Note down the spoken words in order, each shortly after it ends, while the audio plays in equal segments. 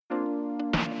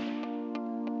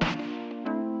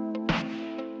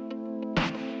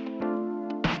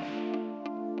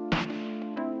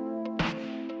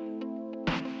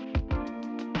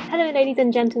Hello, ladies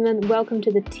and gentlemen. Welcome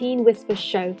to the Teen Whisper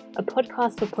Show, a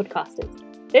podcast for podcasters.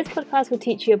 This podcast will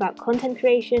teach you about content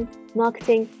creation,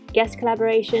 marketing, guest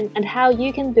collaboration, and how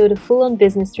you can build a full-on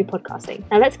business through podcasting.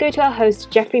 Now let's go to our host,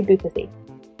 Jeffrey Bhupathi.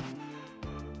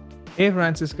 Hey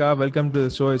Francisca, welcome to the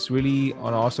show. It's really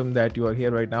awesome that you are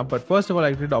here right now. But first of all,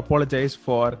 I did apologize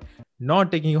for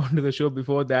not taking you onto the show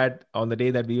before that on the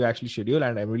day that we actually scheduled.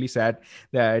 And I'm really sad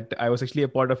that I was actually a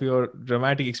part of your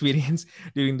dramatic experience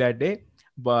during that day.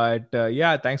 But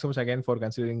thanks so much again for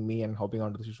considering me and hopping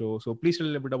onto the show. So please tell a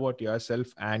little bit about yourself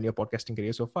and your podcasting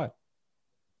career so far.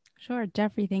 Sure.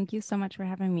 Jeffrey, thank you so much for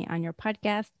having me on your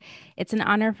podcast. It's an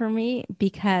honor for me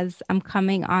because I'm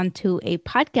coming on to a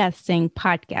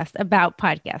podcast about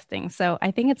podcasting. So I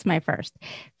think it's my first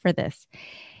for this.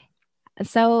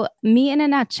 So me in a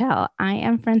nutshell, I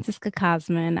am Francisca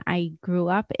Kosman. I grew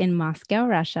up in Moscow,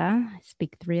 Russia. I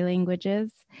speak 3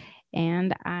 languages,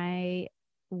 and I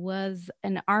was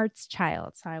an arts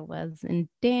child. So I was in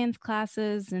dance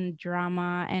classes and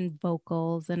drama and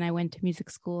vocals, and I went to music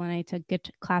school and I took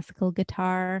classical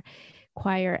guitar,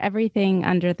 choir, everything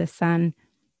under the sun.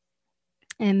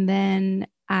 And then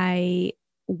I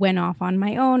went off on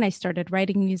my own. I started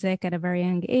writing music at a very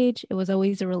young age. It was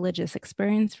always a religious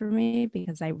experience for me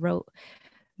because I wrote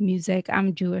music.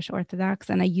 I'm Jewish Orthodox,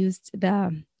 and I used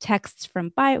the texts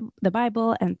from the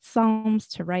Bible and Psalms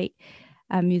to write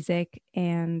music,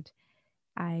 and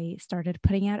I started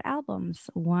putting out albums,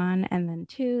 1 and then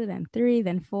 2, then 3,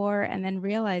 then 4, and then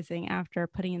realizing after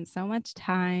putting in so much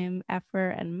time, effort,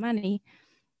 and money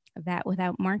that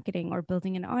without marketing or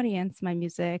building an audience, my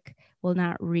music will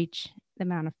not reach the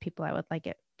amount of people I would like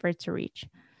it for it to reach.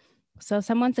 So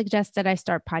someone suggested I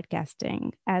start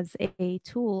podcasting as a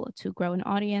tool to grow an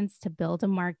audience, to build a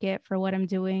market for what I'm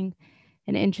doing.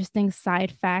 An interesting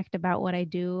side fact about what I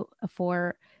do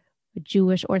for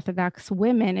Jewish Orthodox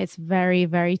women, it's very,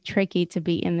 very tricky to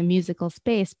be in the musical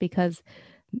space because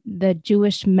the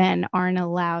Jewish men aren't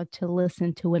allowed to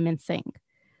listen to women sing.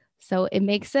 So it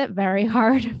makes it very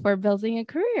hard for building a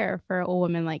career for a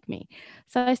woman like me.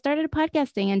 So I started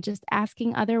podcasting and just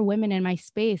asking other women in my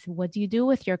space, what do you do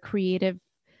with your creative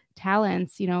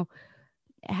talents? You know,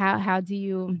 how do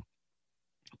you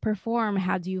perform?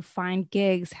 How do you find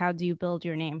gigs? How do you build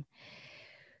your name?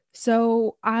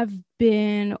 So I've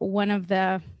been one of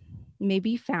the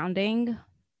maybe founding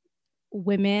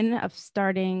women of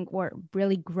starting or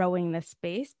really growing this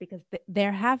space because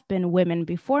there have been women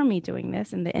before me doing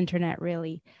this, and the internet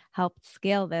really helped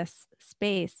scale this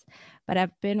space. But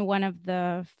I've been one of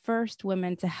the first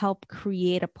women to help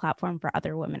create a platform for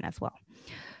other women as well.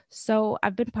 So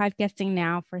I've been podcasting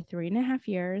now for 3.5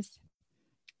 years,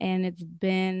 and it's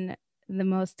been the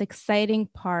most exciting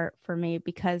part for me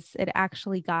because it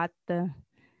actually got the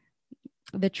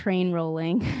train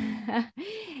rolling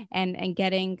and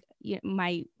getting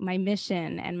my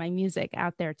mission and my music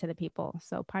out there to the people.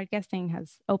 So podcasting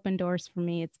has opened doors for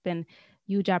me. It's been a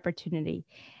huge opportunity.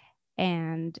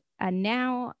 And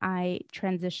now I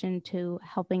transition to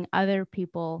helping other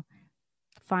people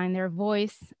find their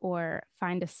voice or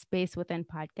find a space within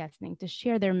podcasting to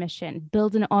share their mission,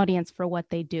 build an audience for what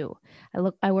they do.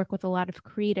 I work with a lot of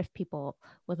creative people,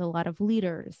 with a lot of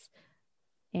leaders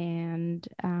and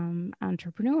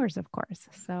entrepreneurs, of course.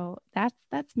 So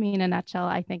that's me in a nutshell.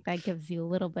 I think that gives you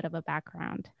a little bit of a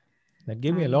background. That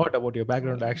gave me a lot about your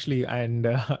background, actually, and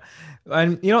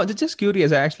just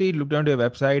curious. I actually looked onto your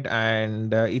website,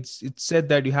 and it said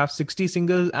that you have 60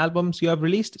 single albums you have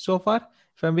released so far,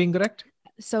 if I'm being correct.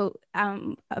 So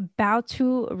I'm about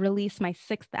to release my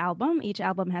 6th album. Each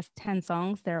album has 10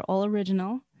 songs. They're all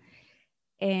original.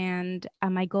 And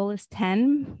my goal is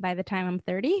 10 by the time I'm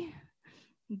 30.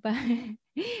 But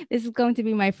this is going to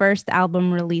be my first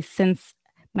album release since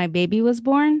my baby was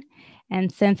born.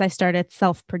 And since I started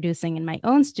self-producing in my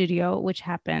own studio, which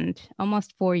happened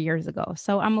almost 4 years ago.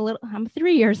 So I'm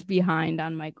 3 years behind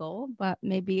on my goal, but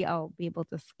maybe I'll be able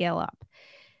to scale up.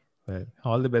 Well,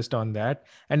 all the best on that.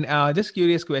 And just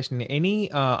curious question,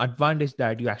 any advantage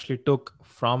that you actually took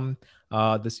from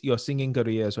your singing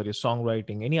careers or your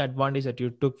songwriting, any advantage that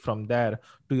you took from there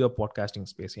to your podcasting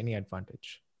space, any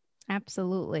advantage?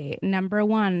 Absolutely. Number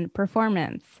 1,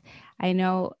 performance. I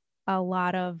know a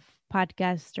lot of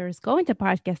podcasters go into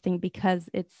podcasting because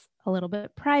it's a little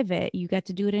bit private. You get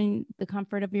to do it in the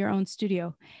comfort of your own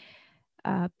studio.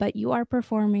 But you are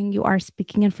performing, you are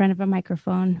speaking in front of a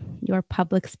microphone, you're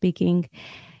public speaking.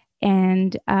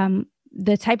 And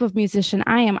the type of musician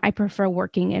I am, I prefer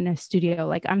working in a studio.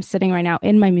 Like I'm sitting right now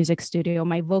in my music studio.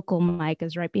 My vocal mic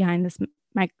is right behind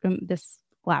this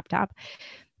laptop.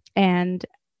 And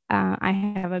I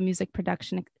have a music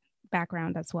production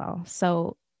background as well.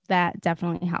 So that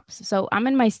definitely helps. So I'm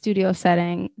in my studio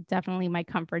setting, definitely my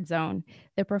comfort zone,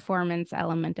 the performance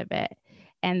element of it,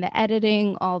 and the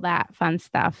editing, all that fun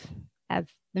stuff as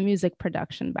the music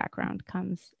production background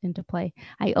comes into play.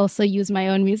 I also use my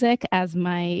own music as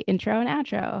my intro and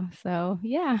outro. So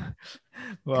yeah,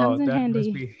 Wow, comes in that must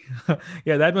handy. be,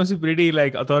 yeah, that must be pretty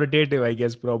like authoritative, I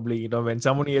guess, probably. When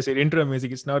someone hears your intro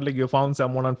music, it's not like you found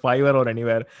someone on Fiverr or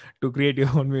anywhere to create your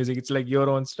own music. It's like your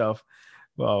own stuff.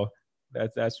 Wow,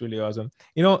 that's really awesome.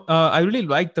 I really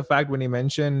like the fact when you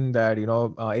mentioned that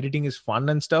editing is fun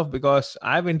and stuff, because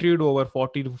I've interviewed over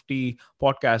 40 to 50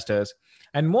 podcasters,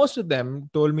 and most of them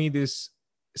told me this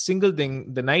single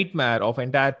thing: the nightmare of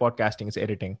entire podcasting is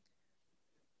editing.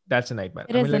 That's a nightmare.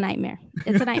 It I mean, is a like, nightmare.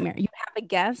 It's a nightmare. You have a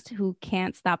guest who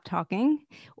can't stop talking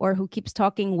or who keeps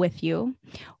talking with you,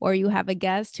 or you have a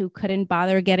guest who couldn't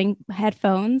bother getting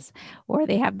headphones, or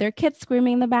they have their kids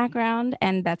screaming in the background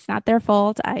and that's not their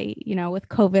fault. With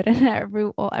COVID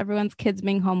and everyone's kids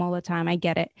being home all the time, I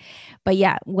get it. But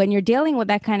yeah, when you're dealing with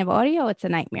that kind of audio, it's a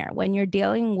nightmare. When you're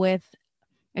dealing with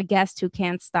a guest who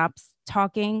can't stop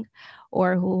talking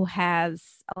or who has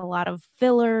a lot of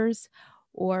fillers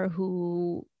or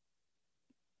who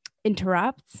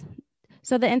interrupts.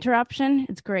 So the interruption,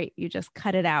 it's great. You just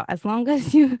cut it out. As long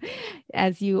as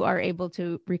you are able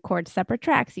to record separate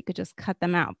tracks, you could just cut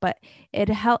them out. But it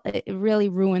really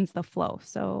ruins the flow.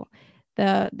 So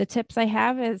the tips I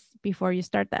have is, before you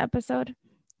start the episode,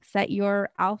 set your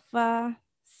alpha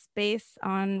space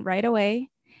on right away.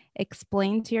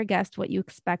 Explain to your guest what you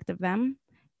expect of them,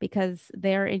 because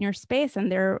they're in your space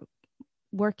and they're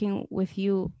working with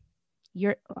you.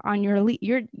 You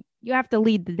have to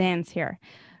lead the dance here,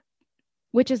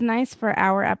 which is nice for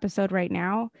our episode right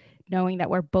now, knowing that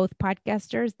we're both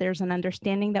podcasters. There's an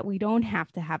understanding that we don't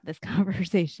have to have this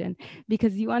conversation,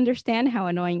 because you understand how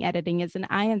annoying editing is and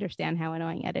I understand how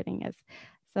annoying editing is.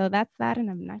 So that's that in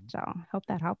a nutshell. Hope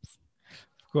that helps.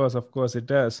 Of course, it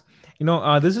does.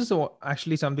 This is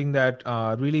actually something that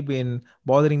really been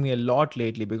bothering me a lot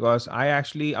lately, because I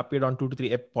actually appeared on 2 to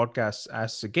 3 podcasts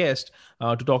as a guest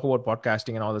to talk about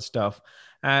podcasting and all this stuff.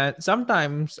 And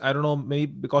sometimes, I don't know,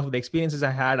 maybe because of the experiences I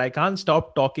had, I can't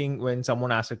stop talking when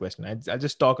someone asks a question. I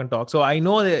just talk and talk. So I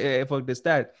know the effort is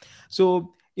that.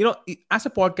 So, as a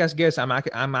podcast guest,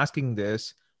 I'm asking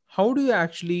this: how do you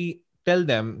actually tell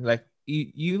them, like,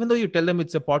 even though you tell them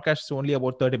it's a podcast is only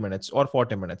about 30 minutes or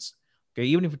 40 minutes, okay,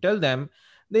 even if you tell them,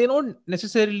 they don't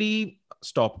necessarily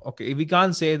stop. Okay, we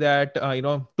can't say that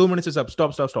 2 minutes is up,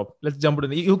 stop, let's jump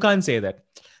into you can't say that.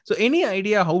 So any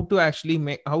idea how to actually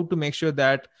make sure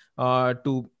that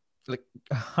to, like,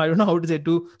 I don't know how to say,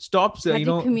 to stop, How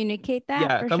to communicate that?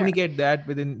 yeah, For communicate sure. that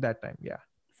within that time. Yeah.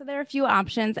 So there are a few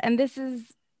options, and this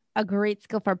is a great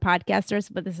skill for podcasters,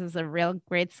 but this is a real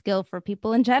great skill for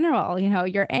people in general.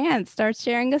 Your aunt starts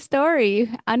sharing a story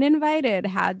uninvited.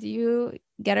 How do you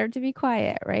get her to be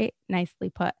quiet, right? Nicely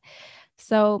put.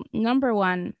 So number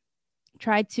one,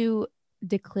 try to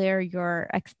declare your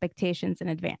expectations in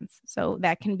advance. So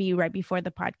that can be right before the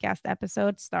podcast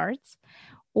episode starts,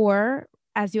 or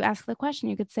as you ask the question,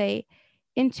 you could say,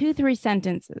 in 2-3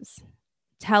 sentences,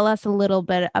 tell us a little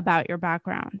bit about your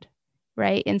background,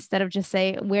 right? Instead of just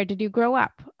say, where did you grow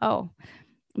up? Oh,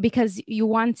 because you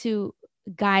want to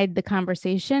guide the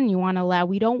conversation.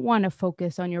 We don't want to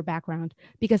focus on your background,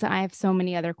 because I have so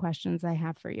many other questions I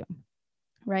have for you,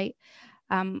 right?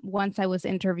 Once I was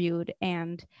interviewed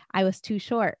and I was too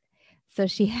short. So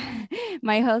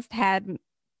my host had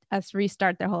us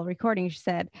restart the whole recording. She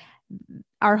said,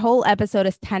 our whole episode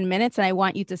is 10 minutes and I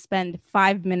want you to spend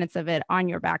 5 minutes of it on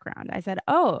your background. I said,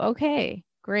 oh, okay,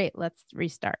 great. Let's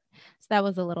restart. So that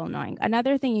was a little annoying.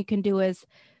 Another thing you can do is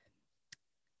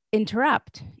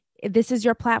interrupt. This is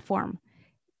your platform.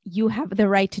 You have the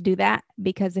right to do that,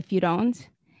 because if you don't,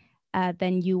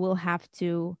 then you will have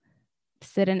to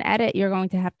sit and edit. You're going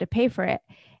to have to pay for it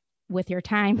with your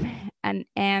time,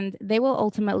 and they will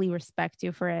ultimately respect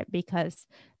you for it, because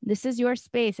this is your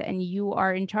space and you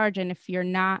are in charge. And if you're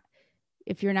not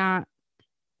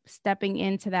stepping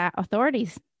into that authority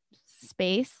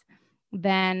space,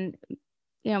 then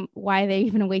why are they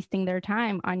even wasting their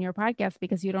time on your podcast?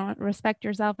 Because you don't respect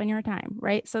yourself and your time,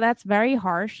 right? So that's very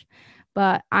harsh,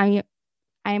 but I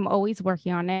am always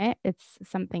working on it. It's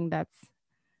something that's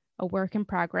a work in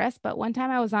progress. But one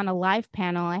time I was on a live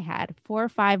panel. I had 4 or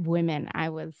 5 women. I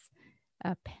was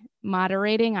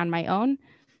moderating on my own.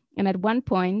 And at one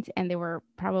point, and there were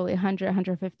probably 100,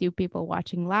 150 people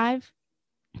watching live,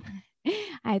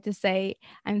 I had to say,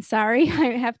 I'm sorry,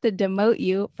 I have to demote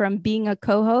you from being a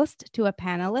co-host to a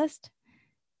panelist,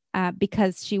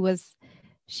 because she was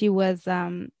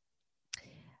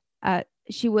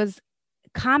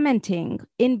commenting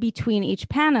in between each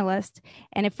panelist.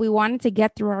 And if we wanted to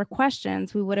get through our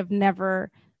questions, we would have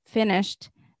never finished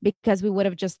because we would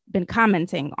have just been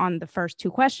commenting on the first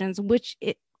two questions, which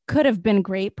it could have been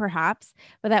great perhaps,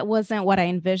 but that wasn't what I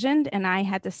envisioned. And I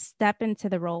had to step into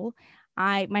the role.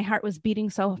 My heart was beating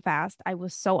so fast. I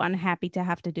was so unhappy to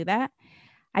have to do that.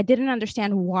 I didn't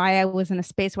understand why I was in a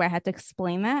space where I had to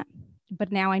explain that.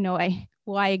 But now I know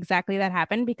why exactly that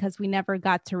happened, because we never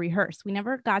got to rehearse. We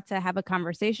never got to have a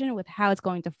conversation with how it's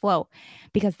going to flow,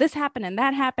 because this happened and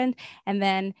that happened. And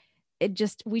then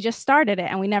we just started it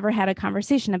and we never had a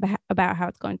conversation about how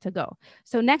it's going to go.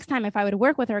 So next time, if I would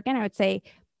work with her again, I would say,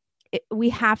 we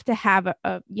have to have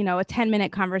a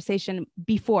 10-minute conversation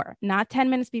before, not 10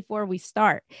 minutes before we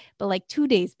start, but like 2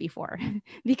 days before,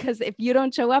 because if you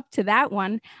don't show up to that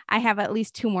one, I have at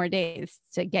least 2 more days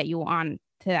to get you on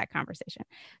to that conversation.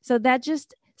 So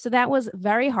that was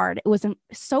very hard. It was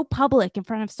so public in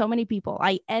front of so many people.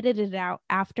 I edited it out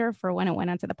after for when it went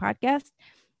onto the podcast,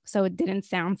 so it didn't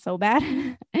sound so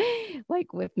bad,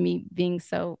 like with me being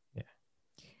so,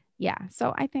 yeah.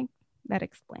 So I think that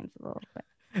explains a little bit.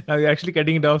 Now you're actually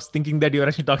cutting it off, thinking that you're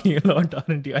actually talking a lot,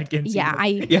 aren't you? I can see. Yeah,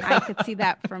 I could see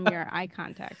that from your eye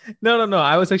contact. No.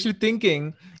 I was actually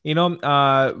thinking, one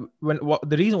of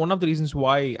the reasons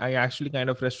why I actually kind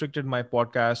of restricted my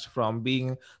podcast from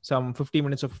being some 50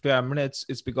 minutes or 55 minutes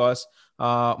is because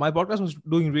my podcast was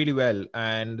doing really well,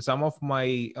 and some of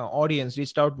my audience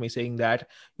reached out to me saying that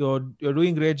you're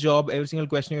doing a great job. Every single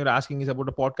question you're asking is about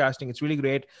the podcasting. It's really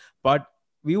great, but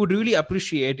we would really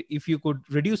appreciate if you could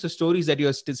reduce the stories that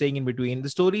you're still saying in between, the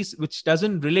stories which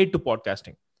doesn't relate to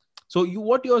podcasting. So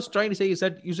what you're trying to say is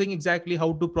that you're saying exactly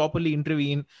how to properly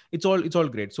intervene. It's all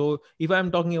great. So if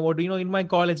I'm talking about, in my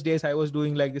college days, I was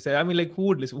doing like this. I mean, like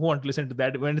who want to listen to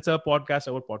that when it's a podcast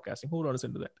about podcasting? Who would want to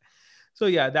listen to that? So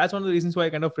yeah, that's one of the reasons why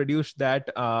I kind of reduced that,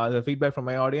 the feedback from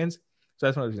my audience. So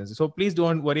that's one of the reasons. So please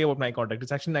don't worry about my contact.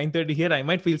 It's actually 9:30 here. I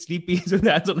might feel sleepy. So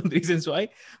that's one of the reasons why.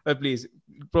 But please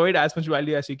provide as much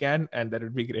value as you can, and that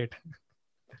would be great.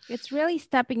 It's really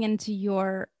stepping into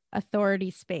your authority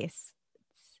space.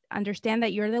 Understand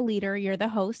that you're the leader, you're the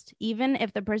host, even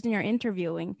if the person you're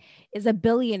interviewing is a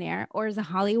billionaire or is a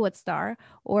Hollywood star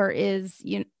or is,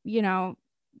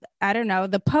 I don't know,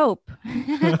 the Pope.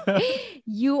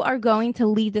 You are going to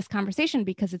lead this conversation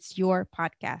because it's your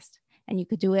podcast. And you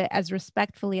could do it as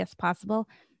respectfully as possible.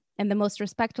 And the most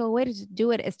respectful way to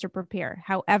do it is to prepare.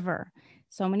 However,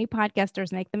 so many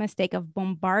podcasters make the mistake of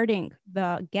bombarding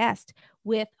the guest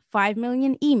with 5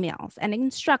 million emails and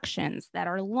instructions that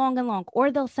are long,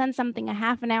 or they'll send something a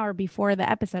half an hour before the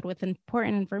episode with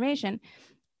important information,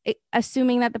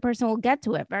 assuming that the person will get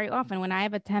to it. Very often when I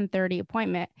have a 10:30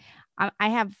 appointment,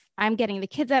 I'm getting the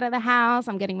kids out of the house.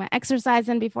 I'm getting my exercise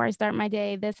in before I start my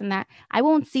day, this and that. I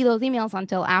won't see those emails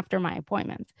until after my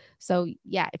appointments. So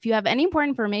yeah, if you have any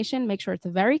important information, make sure it's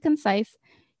very concise.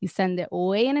 You send it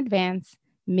way in advance,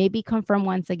 maybe confirm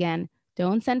once again.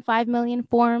 Don't send 5 million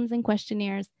forms and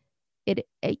questionnaires. It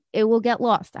will get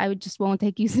lost. I just won't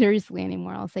take you seriously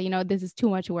anymore. I'll say, this is too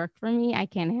much work for me. I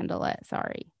can't handle it.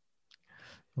 Sorry.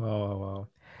 Wow.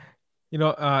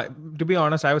 To be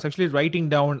honest, I was actually writing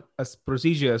down as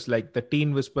procedures like the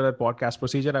Teen Whisperer podcast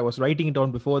procedure. I was writing it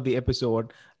down before the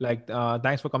episode. Like,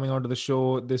 thanks for coming on to the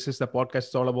show. This is the podcast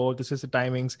it's all about. This is the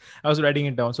timings. I was writing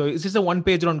it down. So it's just a one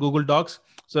page on Google Docs,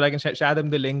 so that I can share them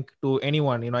the link to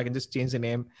anyone. I can just change the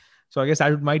name. So I guess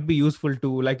that might be useful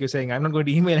to, like you're saying, I'm not going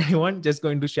to email anyone, just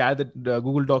going to share the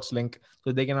Google Docs link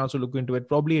so they can also look into it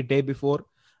probably a day before.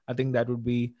 I think that would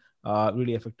be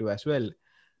really effective as well.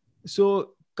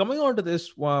 So coming on to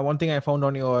this, one thing I found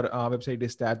on your website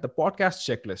is that the podcast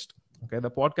checklist. Okay,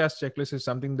 the podcast checklist is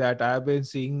something that I've been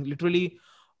seeing literally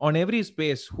on every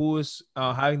space who is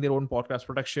having their own podcast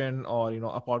production or,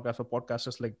 a podcast for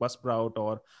podcasters like Buzzsprout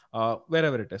or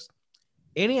wherever it is.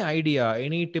 Any idea,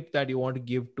 any tip that you want to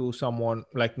give to someone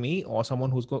like me or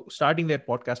someone who's starting their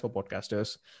podcast for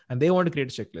podcasters and they want to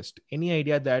create a checklist? Any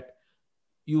idea that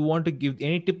you want to give,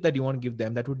 any tip that you want to give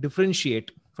them that would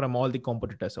differentiate from all the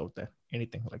competitors out there?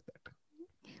 Anything like that?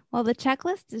 Well, the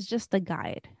checklist is just a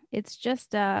guide. It's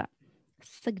just a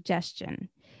suggestion.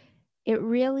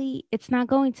 It's not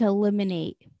going to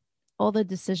eliminate all the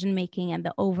decision-making and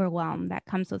the overwhelm that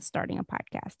comes with starting a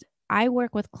podcast. I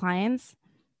work with clients.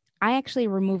 I actually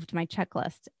removed my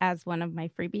checklist as one of my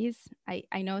freebies.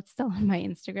 I know it's still on my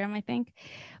Instagram, I think,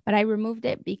 but I removed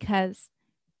it because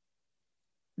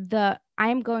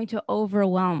I'm going to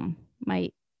overwhelm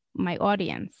my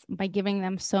audience by giving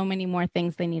them so many more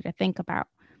things they need to think about.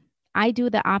 I do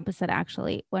the opposite,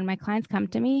 actually. When my clients come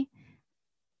to me,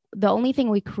 the only thing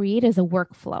we create is a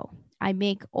workflow.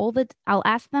 I'll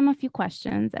ask them a few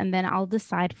questions, and then I'll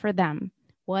decide for them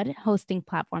what hosting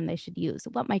platform they should use,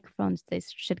 what microphones they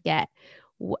should get,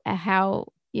 how,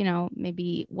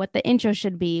 maybe what the intro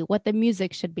should be, what the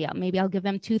music should be. Maybe I'll give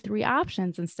them 2-3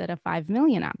 options instead of 5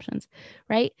 million options,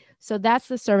 right? So that's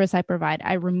the service I provide.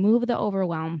 I remove the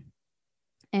overwhelm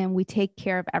and we take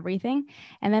care of everything.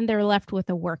 And then they're left with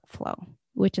a workflow,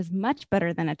 which is much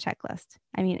better than a checklist.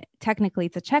 I mean, technically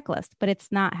it's a checklist, but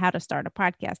it's not how to start a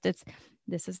podcast.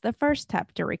 This is the first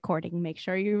step to recording. Make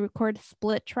sure you record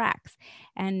split tracks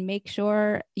and make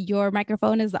sure your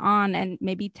microphone is on and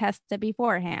maybe test it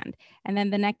beforehand. And then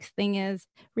the next thing is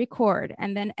record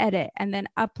and then edit and then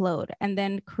upload and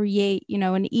then create,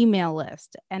 an email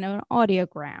list and an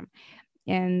audiogram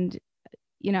and,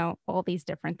 all these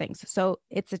different things. So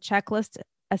it's a checklist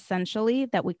essentially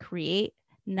that we create,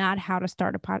 not how to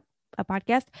start a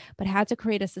podcast, but how to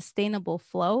create a sustainable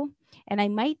flow. And I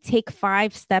might take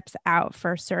 5 steps out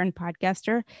for a certain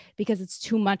podcaster because it's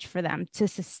too much for them to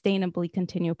sustainably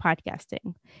continue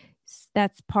podcasting.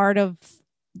 That's part of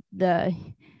the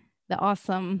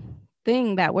awesome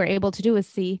thing that we're able to do is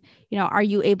see, are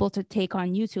you able to take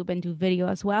on YouTube and do video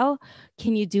as well?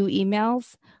 Can you do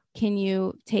emails? Can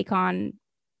you take on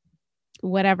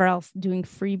whatever else, doing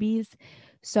freebies?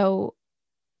 So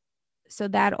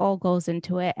that all goes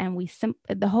into it. And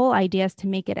the whole idea is to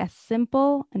make it as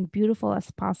simple and beautiful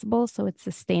as possible so it's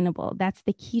sustainable. That's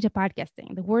the key to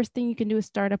podcasting. The worst thing you can do is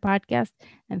start a podcast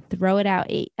and throw it out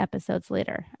 8 episodes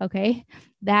later, okay?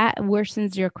 That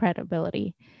worsens your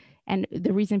credibility. And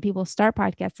the reason people start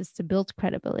podcasts is to build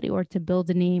credibility or to build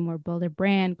a name or build a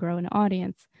brand, grow an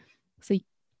audience. So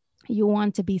you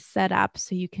want to be set up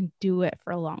so you can do it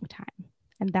for a long time.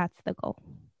 And that's the goal.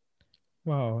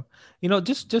 Wow.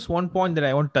 Just one point that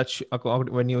I want to touch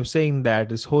when you're saying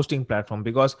that is hosting platform,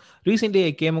 because recently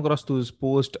I came across this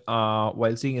post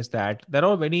while seeing is that there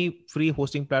are many free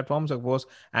hosting platforms, of course,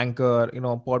 Anchor,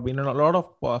 Podbean, and a lot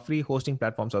of free hosting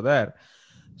platforms are there.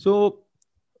 So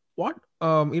what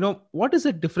is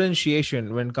the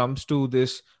differentiation when it comes to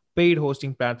this paid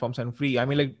hosting platforms and free? I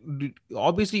mean,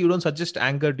 obviously you don't suggest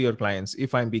Anchor to your clients,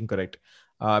 if I'm being correct.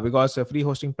 Because a free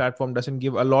hosting platform doesn't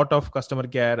give a lot of customer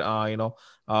care,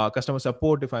 customer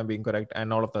support, if I'm being correct,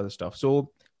 and all of the other stuff. So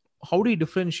how do you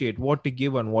differentiate what to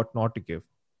give and what not to give?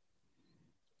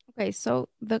 Okay, so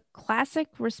the classic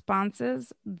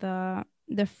responses, the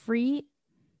free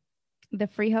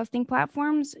hosting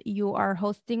platforms, you are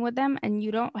hosting with them and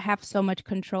you don't have so much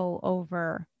control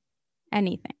over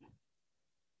anything.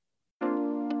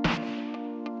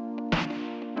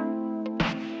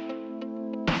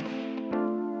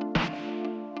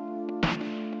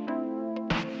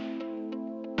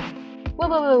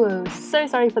 Whoa. So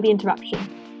sorry for the interruption.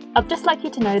 I'd just like you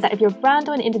to know that if you're a brand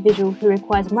or an individual who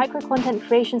requires micro-content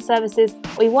creation services,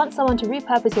 or you want someone to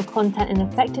repurpose your content in an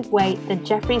effective way, then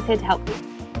Jeffrey's here to help you.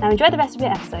 Now enjoy the rest of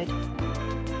your episode.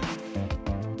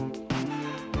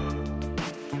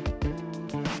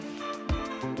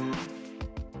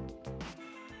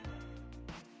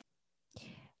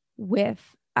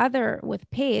 With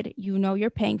paid, you're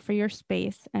paying for your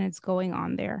space and it's going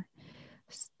on there.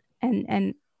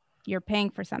 And you're paying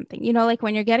for something, like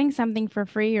when you're getting something for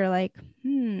free, you're like,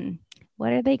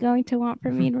 what are they going to want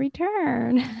from me in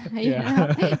return?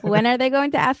 When are they going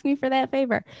to ask me for that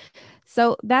favor?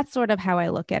 So that's sort of how I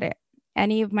look at it.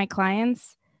 Any of my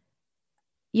clients,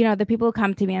 the people who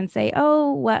come to me and say,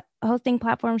 oh, what hosting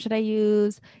platform should I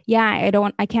use? Yeah,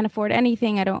 I can't afford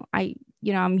anything.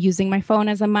 I'm using my phone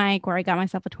as a mic, or I got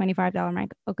myself a $25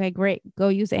 mic. Okay, great. Go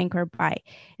use Anchor. Bye.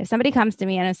 If somebody comes to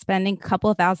me and is spending a couple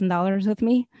of $1,000s with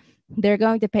me, they're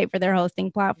going to pay for their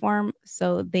hosting platform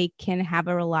so they can have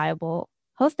a reliable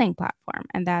hosting platform.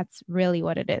 And that's really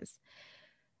what it is.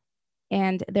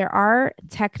 And there are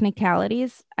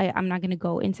technicalities. I'm not going to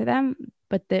go into them,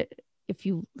 but if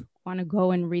you want to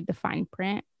go and read the fine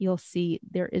print, you'll see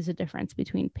there is a difference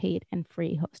between paid and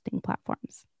free hosting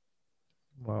platforms.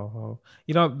 Wow.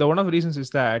 The one of the reasons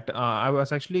is that I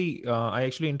actually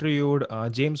interviewed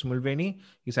James Mulvaney.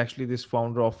 He's actually this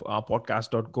founder of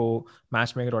podcast.co,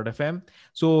 matchmaker.fm.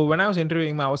 So when I was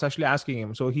interviewing him, I was actually asking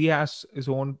him, so he has his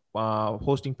own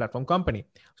hosting platform company.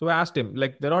 So I asked him,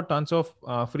 there are tons of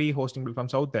free hosting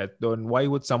platforms out there. Then why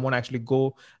would someone actually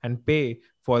go and pay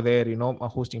for their, a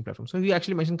hosting platform? So he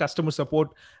actually mentioned customer support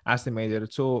as the major.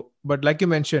 So, but like you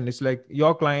mentioned, it's like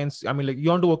your clients, you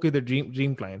want to work with the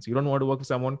dream clients. You don't want to work with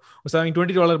someone who's having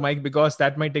 $20 mic, because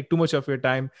that might take too much of your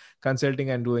time consulting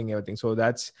and doing everything. So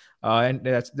that's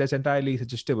entirely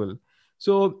suggestible.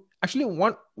 So actually,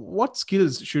 what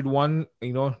skills should one,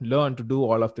 learn to do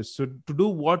all of this? So to do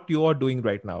what you are doing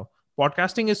right now,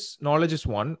 podcasting is knowledge is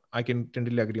one. I can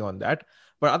totally agree on that.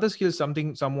 But other skills,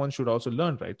 something someone should also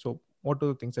learn, right? So what are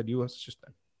the things that you suggest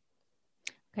then?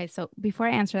 Okay, so before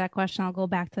I answer that question, I'll go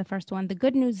back to the first one. The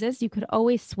good news is you could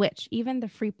always switch, even the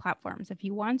free platforms. If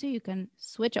you want to, you can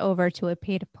switch over to a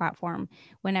paid platform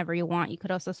whenever you want. You could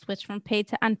also switch from paid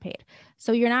to unpaid.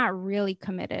 So you're not really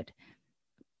committed.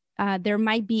 There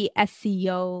might be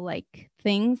SEO like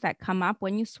things that come up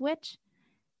when you switch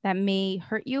that may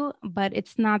hurt you, but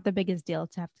it's not the biggest deal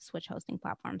to have to switch hosting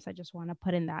platforms. I just want to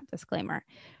put in that disclaimer.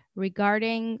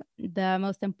 Regarding the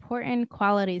most important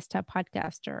qualities to a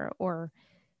podcaster or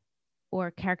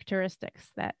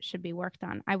characteristics that should be worked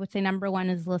on, I would say number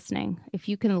one is listening. If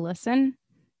you can listen,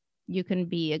 you can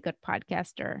be a good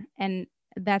podcaster. And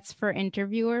that's for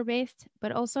interviewer based,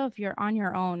 but also if you're on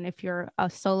your own, if you're a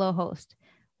solo host,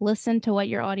 listen to what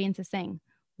your audience is saying.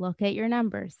 Look at your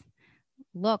numbers.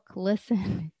 Look,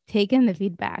 listen, take in the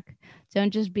feedback.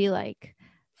 Don't just be like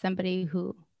somebody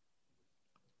who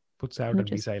puts out and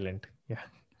be silent.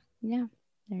 Yeah,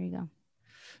 there you go.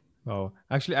 Oh,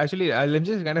 actually, let me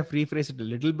just kind of rephrase it a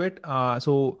little bit.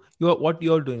 So what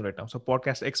you're doing right now. So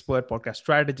podcast expert, podcast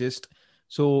strategist.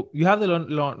 So you have the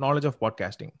knowledge of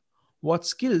podcasting. What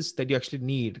skills that you actually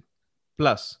need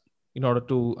plus in order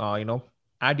to,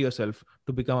 add yourself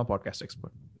to become a podcast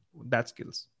expert? That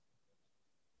skills.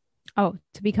 Oh,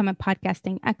 to become a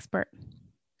podcasting expert.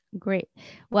 Great.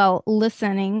 Well,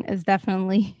 listening is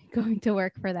definitely going to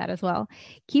work for that as well.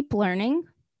 Keep learning.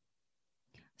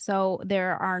 So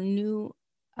there are new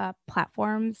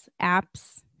platforms,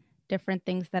 apps, different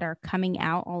things that are coming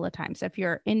out all the time. So if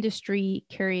you're industry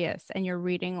curious and you're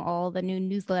reading all the new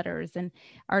newsletters and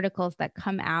articles that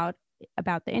come out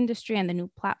about the industry and the new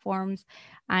platforms,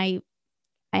 I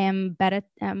am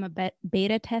a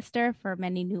beta tester for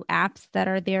many new apps that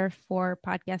are there for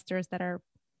podcasters that are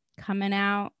coming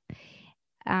out.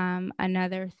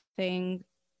 Another thing,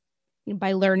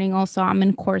 by learning also, I'm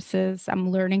in courses.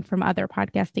 I'm learning from other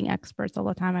podcasting experts all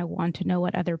the time. I want to know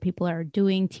what other people are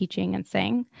doing, teaching, and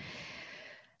saying.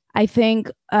 I think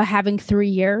having 3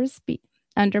 years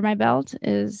under my belt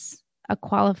is a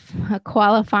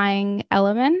qualifying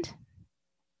element.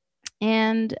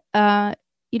 And,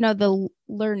 the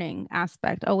learning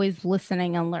aspect, always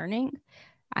listening and learning.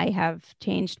 I have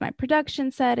changed my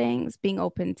production settings, being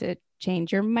open to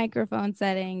change your microphone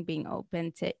setting, being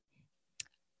open to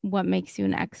what makes you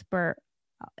an expert,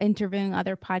 interviewing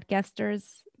other podcasters,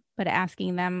 but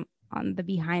asking them on the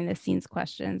behind the scenes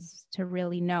questions to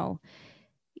really know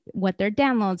what their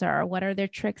downloads are, what are their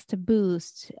tricks to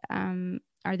boost,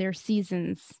 are there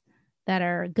seasons that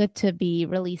are good to be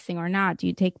releasing or not? Do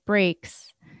you take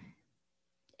breaks?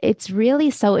 It's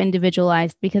really so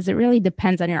individualized because it really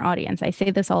depends on your audience. I say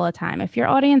this all the time. If your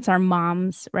audience are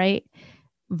moms, right,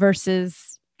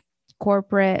 versus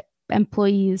corporate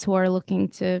employees who are looking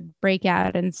to break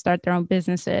out and start their own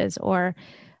businesses, or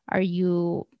are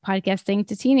you podcasting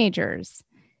to teenagers?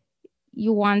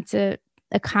 You want to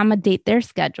accommodate their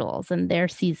schedules and their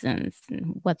seasons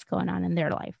and what's going on in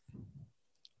their life.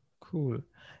 Cool.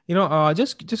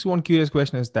 Just one curious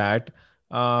question is that,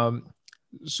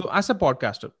 so as a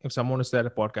podcaster, if someone is there a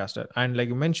podcaster, and like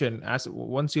you mentioned,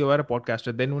 once you are a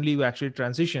podcaster, then only you actually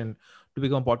transition to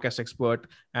become a podcast expert,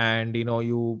 and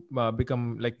you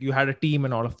become like you had a team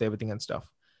and all of everything and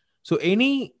stuff. So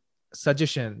any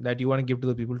suggestion that you want to give to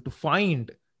the people to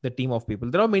find the team of people?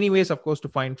 There are many ways, of course, to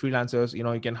find freelancers.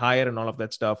 You can hire and all of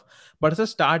that stuff. But as a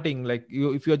starting, like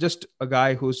if you're just a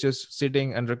guy who's just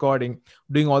sitting and recording,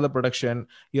 doing all the production,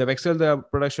 you have excelled the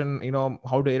production,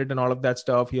 how to edit and all of that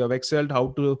stuff. You have excelled how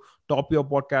to top your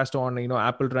podcast on,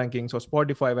 Apple rankings or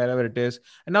Spotify, wherever it is.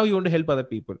 And now you want to help other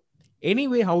people.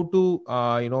 Anyway, how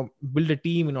to, build a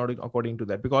team in order according to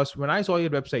that? Because when I saw your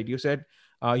website, you said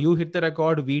you hit the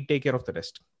record, we take care of the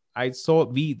rest. I saw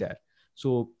we there.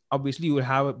 So obviously you will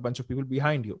have a bunch of people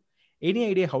behind you. Any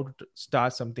idea how to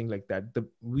start something like that? The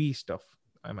we stuff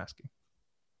I'm asking.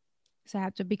 So I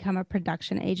have to become a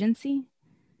production agency?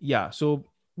 Yeah. So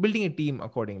building a team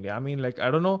accordingly. I mean, like,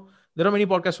 I don't know. There are many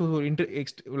podcasts who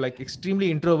are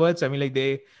extremely introverts. I mean, like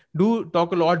they do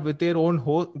talk a lot with their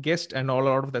own guest and all a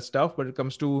lot of that stuff. But it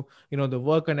comes to, the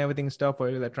work and everything stuff,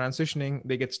 while they're transitioning,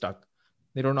 they get stuck.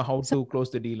 They don't know how to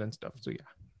close the deal and stuff. So yeah.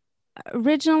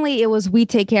 Originally it was we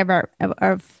take care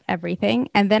of everything,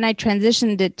 and then I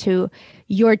transitioned it to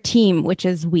your team, which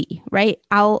is we, right?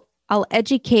 I'll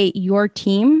educate your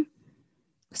team,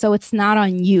 so it's not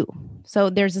on you. So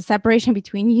there's a separation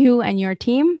between you and your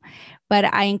team, but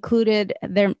I included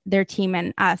their team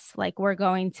and us. Like we're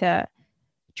going to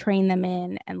train them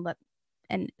in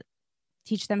and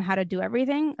teach them how to do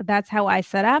everything. That's how I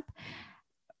set up.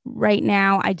 Right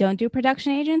now, I don't do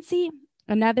production agency.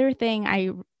 Another thing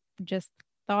I just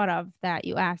thought of that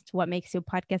you asked, what makes you a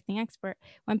podcasting expert?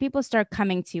 When people start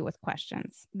coming to you with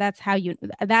questions,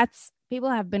 people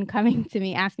have been coming to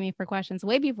me, asking me for questions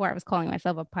way before I was calling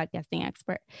myself a podcasting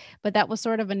expert. But that was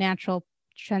sort of a natural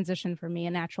transition for me,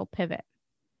 a natural pivot.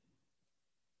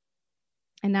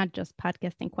 And not just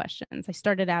podcasting questions. I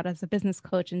started out as a business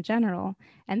coach in general,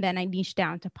 and then I niched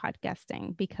down to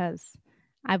podcasting because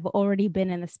I've already been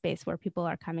in the space where people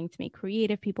are coming to me,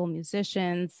 creative people,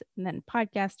 musicians, and then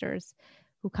podcasters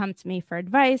who come to me for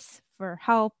advice, for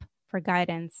help, for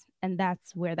guidance. And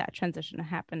that's where that transition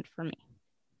happened for me.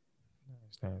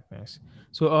 Nice.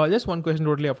 So just one question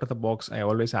totally after the box. I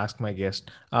always ask my guest.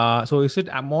 So is it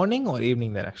a morning or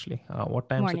evening there actually? What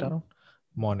time is it around?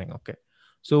 Morning. Okay.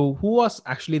 So who was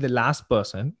actually the last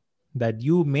person that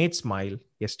you made smile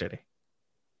yesterday?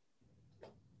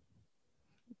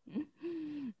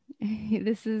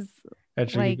 This is a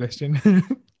tricky question.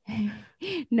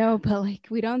 No, but like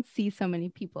we don't see so many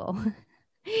people,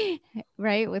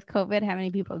 right? With COVID, how many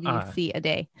people do you see a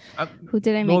day? Who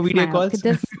did I make no video smile? calls?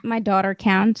 Does my daughter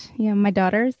count? Yeah, my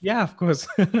daughters. Yeah, of course.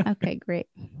 Okay, great.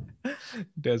 It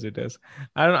does.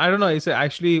 I don't know. It's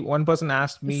actually one person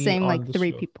asked me. Same like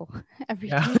 3 people every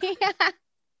day.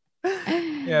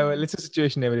 Yeah, well, it's a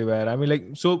situation everywhere. I mean, like,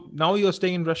 so now you're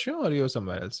staying in Russia or you're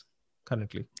somewhere else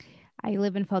currently? I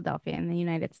live in Philadelphia in the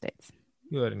United States.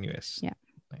 You are in US. Yeah.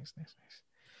 Nice.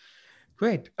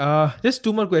 Great. Just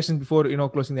 2 more questions before,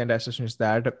 closing the entire session is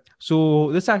that.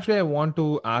 So this actually, I want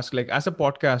to ask, like, as a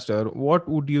podcaster, what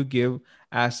would you give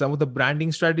as some of the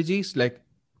branding strategies, like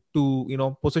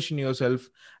to, position yourself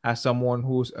as someone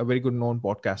who's a very good known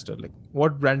podcaster? Like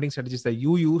what branding strategies that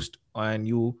you used, and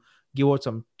you give out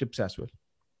some tips as well.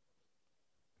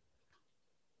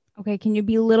 Okay. Can you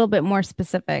be a little bit more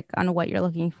specific on what you're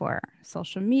looking for?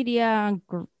 Social media,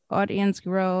 audience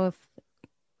growth?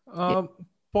 Not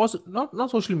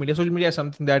social media. Social media is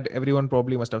something that everyone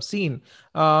probably must have seen.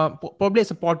 Probably as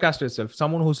a podcaster itself,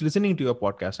 someone who's listening to your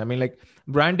podcast. I mean, like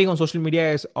branding on social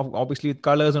media is obviously with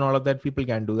colors and all of that. People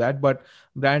can do that, but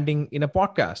branding in a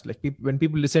podcast, like when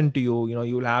people listen to you,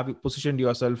 you'll have positioned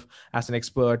yourself as an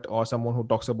expert or someone who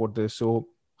talks about this. So,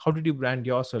 how did you brand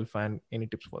yourself, and any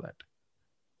tips for that?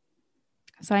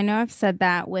 So I know I've said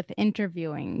that with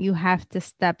interviewing, you have to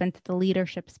step into the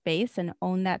leadership space and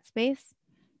own that space.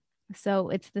 So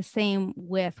it's the same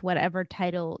with whatever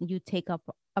title you take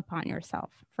up upon yourself.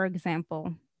 For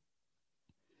example,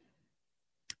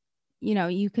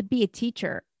 you could be a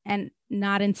teacher and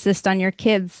not insist on your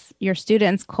kids, your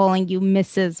students calling you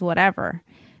Mrs. whatever.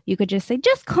 You could just say,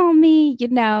 just call me,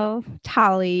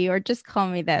 Tali, or just call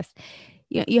me this.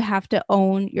 You have to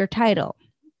own your title.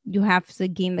 You have to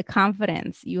gain the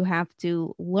confidence. You have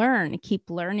to keep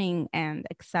learning and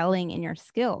excelling in your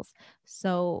skills.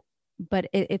 So, but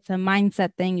it's a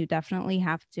mindset thing. You definitely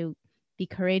have to be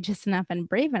courageous enough and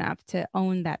brave enough to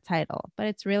own that title. But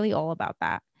it's really all about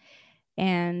that.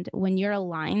 And when you're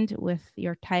aligned with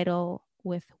your title,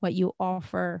 with what you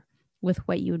offer, with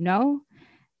what you know,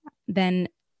 then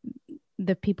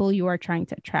the people you are trying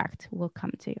to attract will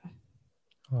come to you.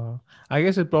 I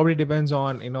guess it probably depends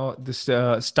on, this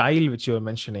style which you're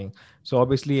mentioning. So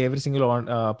obviously every single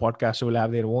podcaster will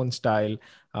have their own style.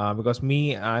 Because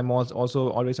I'm also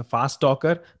always a fast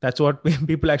talker. That's what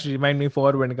people actually remind me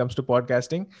for when it comes to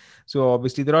podcasting. So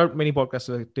obviously there are many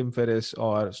podcasters like Tim Ferriss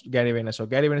or Gary Vaynerchuk.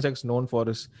 Gary Vaynerchuk is known for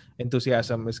his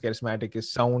enthusiasm, his charismatic,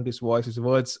 his sound, his voice, his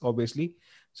words, obviously.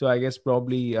 So I guess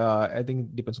probably, I think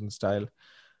it depends on the style.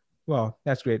 Wow,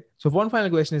 that's great. So one final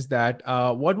question is that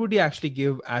what would you actually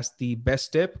give as the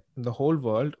best tip in the whole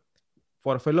world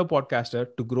for a fellow podcaster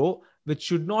to grow, which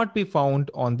should not be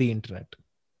found on the internet?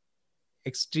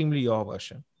 Extremely your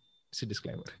version. It's a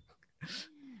disclaimer.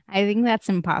 I think that's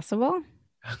impossible.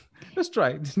 Let's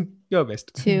try your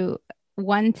best.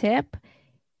 One tip,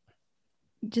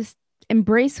 just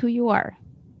embrace who you are.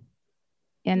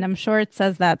 And I'm sure it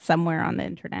says that somewhere on the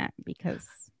internet, because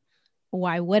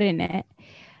why wouldn't it?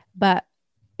 But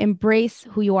embrace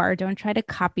who you are. Don't try to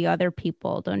copy other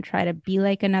people. Don't try to be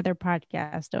like another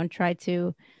podcast. Don't try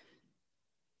to.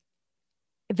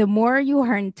 The more you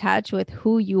are in touch with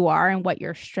who you are and what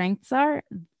your strengths are,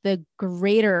 the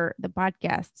greater the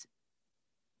podcast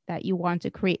that you want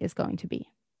to create is going to be.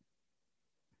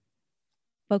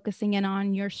 Focusing in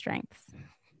on your strengths.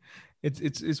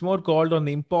 It's more called on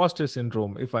the imposter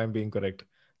syndrome, if I'm being correct.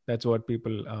 That's what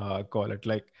people call it.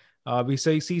 Like we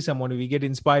see someone, we get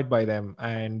inspired by them,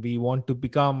 and we want to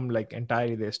become like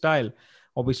entirely their style.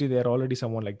 Obviously, they're already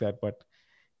someone like that, but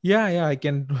yeah, I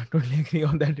can totally agree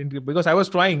on that, because I was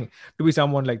trying to be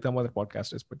someone like some other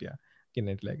podcasters, but yeah, can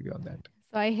entirely agree on that.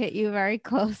 So I hit you very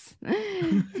close,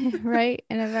 right?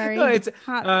 In a very No, it's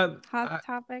hot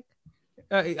topic.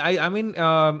 I mean,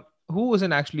 who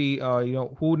wasn't actually,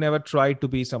 who never tried to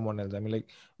be someone else? I mean, like,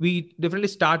 we definitely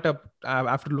start up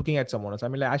after looking at someone else. I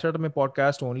mean, like, I started my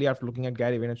podcast only after looking at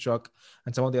Gary Vaynerchuk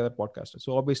and some of the other podcasters.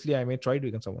 So obviously, I may try to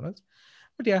become someone else.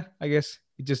 But yeah, I guess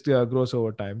it just grows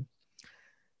over time.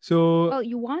 So, well,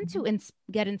 you want to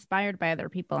get inspired by other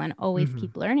people and always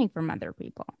keep learning from other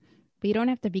people, but you don't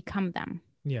have to become them.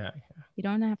 Yeah. You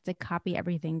don't have to copy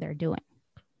everything they're doing.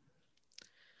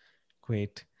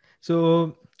 Great.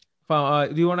 So,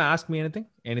 do you want to ask me anything?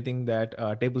 Anything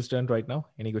that table's turned right now?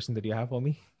 Any question that you have for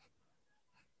me?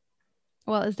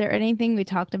 Well, is there anything we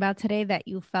talked about today that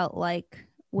you felt like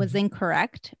was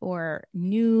incorrect or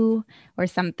new or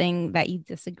something that you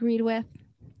disagreed with?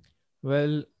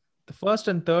 Well, the first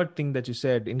and third thing that you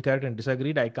said, incorrect and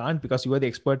disagreed, I can't because you are the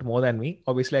expert more than me.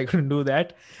 Obviously, I couldn't do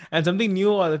that. And something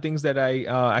new are the things that I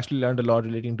actually learned a lot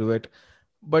relating to it.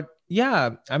 But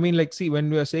yeah, I mean, like, see, when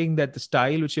we are saying that the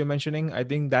style which you're mentioning, I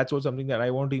think that's also something that I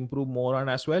want to improve more on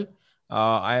as well.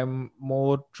 I am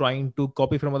more trying to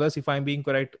copy from others if I'm being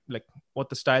correct, like what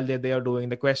the style that they are doing,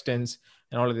 the questions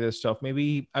and all of this stuff.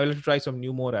 Maybe I will have to try some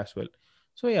new more as well.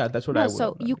 So yeah, that's what I would.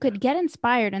 So you could get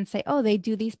inspired and say, oh, they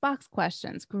do these box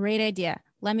questions. Great idea.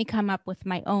 Let me come up with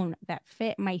my own that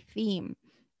fit my theme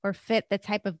or fit the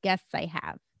type of guests I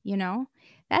have.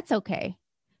 That's okay.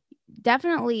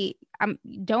 Definitely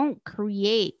don't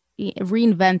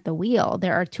reinvent the wheel.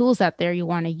 There are tools out there, you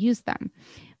want to use them.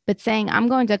 But saying, I'm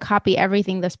going to copy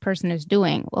everything this person is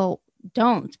doing, well,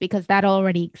 don't, because that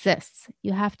already exists.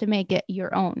 You have to make it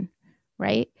your own,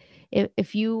 right?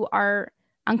 If you are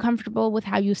uncomfortable with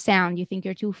how you sound, you think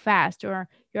you're too fast, or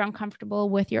you're uncomfortable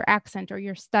with your accent or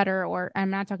your stutter, or I'm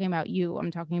not talking about you,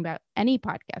 I'm talking about any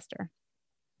podcaster.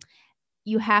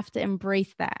 You have to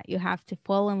embrace that. You have to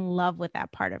fall in love with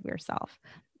that part of yourself.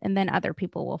 And then other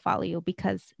people will follow you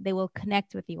because they will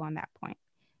connect with you on that point.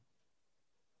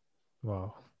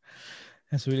 Wow.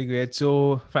 That's really great.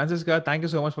 So, Francisca, thank you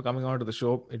so much for coming on to the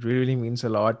show. It really means a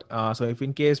lot. So if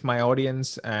in case my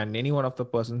audience and any one of the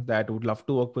persons that would love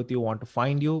to work with you want to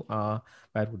find you,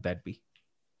 where would that be?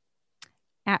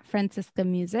 At Francisca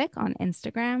Music on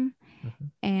Instagram.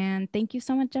 And thank you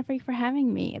so much, Jeffrey, for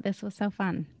having me. This was so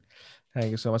fun.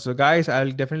 Thank you so much. So guys,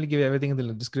 I'll definitely give everything in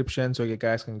the description so you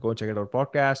guys can go check out our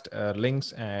podcast,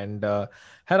 links, and her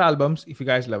albums. If you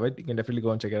guys love it, you can definitely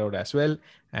go and check it out as well.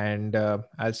 And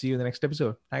I'll see you in the next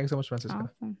episode. Thank you so much, Francisca.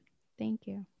 Awesome. Thank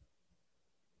you.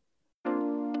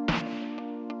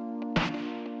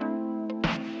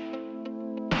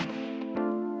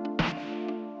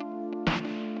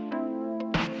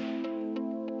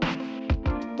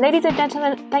 Ladies and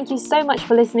gentlemen, thank you so much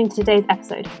for listening to today's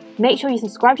episode. Make sure you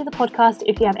subscribe to the podcast.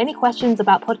 If you have any questions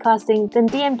about podcasting, then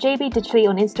DM JB Ditchley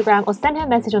on Instagram or send her a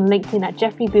message on LinkedIn at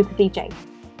Jeffrey Bhupathi J.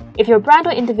 If you're a brand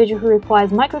or individual who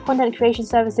requires micro content creation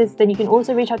services, then you can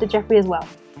also reach out to Jeffrey as well.